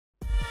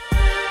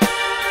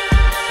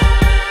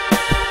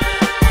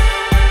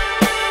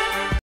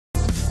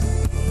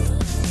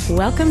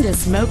Welcome to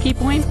Smokey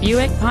Point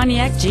Buick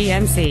Pontiac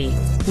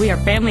GMC. We are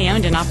family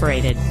owned and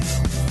operated.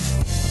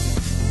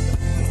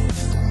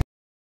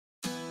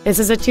 This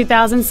is a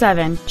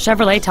 2007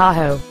 Chevrolet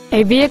Tahoe,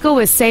 a vehicle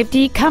with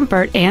safety,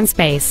 comfort, and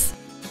space.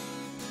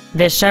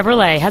 This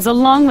Chevrolet has a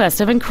long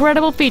list of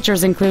incredible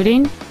features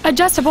including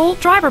adjustable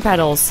driver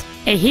pedals,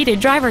 a heated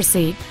driver's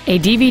seat, a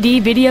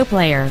DVD video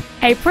player,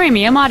 a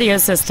premium audio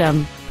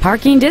system,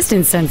 parking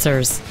distance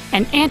sensors,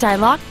 an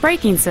anti-lock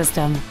braking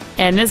system,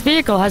 and this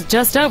vehicle has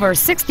just over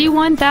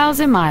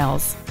 61,000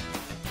 miles.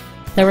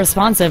 The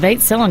responsive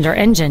 8-cylinder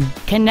engine,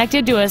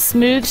 connected to a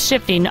smooth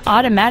shifting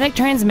automatic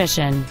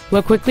transmission,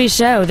 will quickly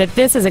show that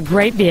this is a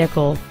great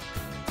vehicle.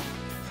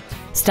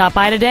 Stop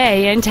by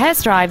today and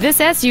test drive this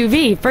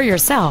SUV for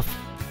yourself.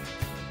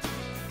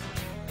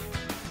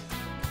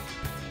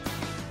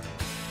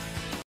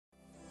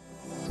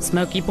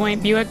 Smokey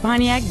Point Buick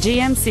Pontiac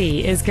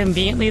GMC is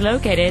conveniently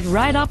located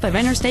right off of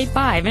Interstate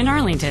 5 in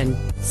Arlington.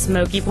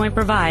 Smokey Point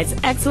provides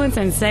excellence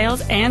in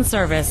sales and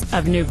service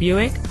of new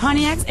Buick,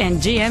 Pontiacs, and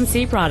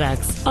GMC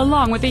products,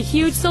 along with a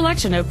huge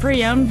selection of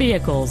pre-owned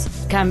vehicles.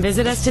 Come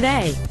visit us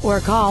today or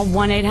call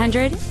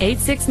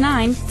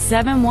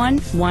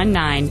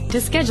 1-800-869-7119 to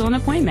schedule an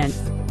appointment.